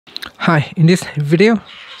Hi, in this video,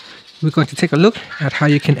 we're going to take a look at how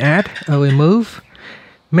you can add or remove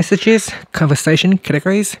messages, conversation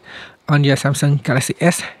categories on your Samsung Galaxy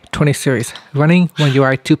S20 series running One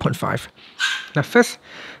UI 2.5. Now first,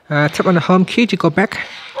 tap on the home key to go back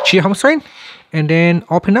to your home screen and then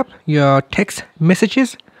open up your text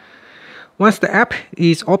messages. Once the app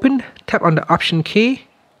is open, tap on the option key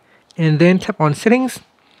and then tap on settings.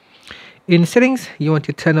 In settings, you want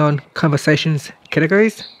to turn on conversations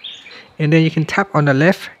categories. And then you can tap on the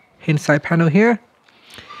left hand side panel here.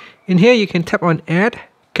 In here you can tap on add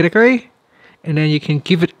category and then you can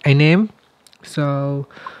give it a name. So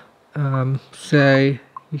say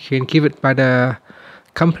you can give it by the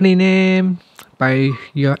company name, by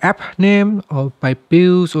your app name, or by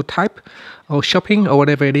bills or type or shopping or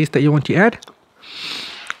whatever it is that you want to add.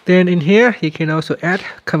 Then in here you can also add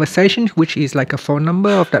conversation, which is like a phone number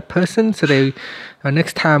of that person, so they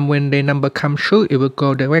next time when their number comes through, it will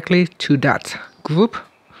go directly to that group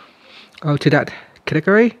or to that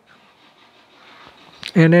category.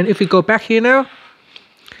 And then if we go back here now,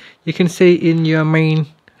 you can see in your main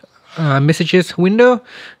messages window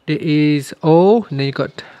there is all, and then you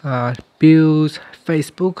got bills,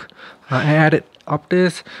 Facebook, added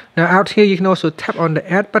others. Now out here you can also tap on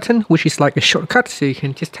the add button, which is like a shortcut, so you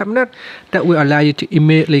can just tap on that. That will allow you to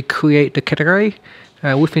immediately create the category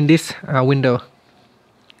within this window.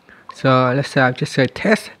 So let's say I've just said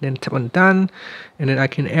test, then tap on done, and then I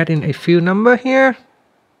can add in a few number here,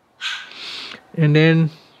 and then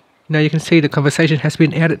now you can see the conversation has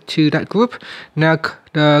been added to that group. Now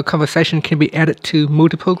the conversation can be added to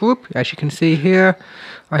multiple group. As you can see here,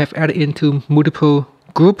 I have added into multiple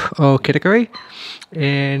group or category.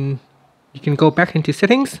 And you can go back into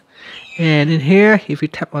settings. And in here, if you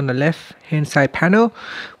tap on the left hand side panel,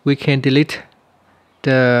 we can delete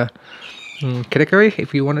the category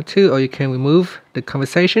if you wanted to, or you can remove the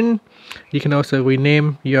conversation. You can also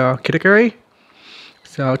rename your category.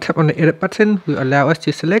 So tap on the edit button will allow us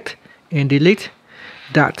to select and delete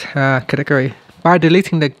that category. By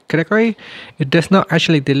deleting the category, it does not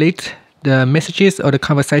actually delete the messages or the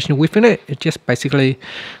conversation within it. It just basically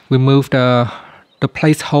remove the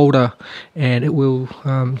placeholder, and it will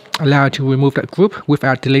allow you to remove that group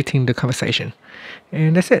without deleting the conversation.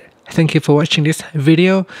 And that's it. Thank you for watching this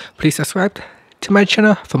video. Please subscribe to my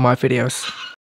channel for more videos.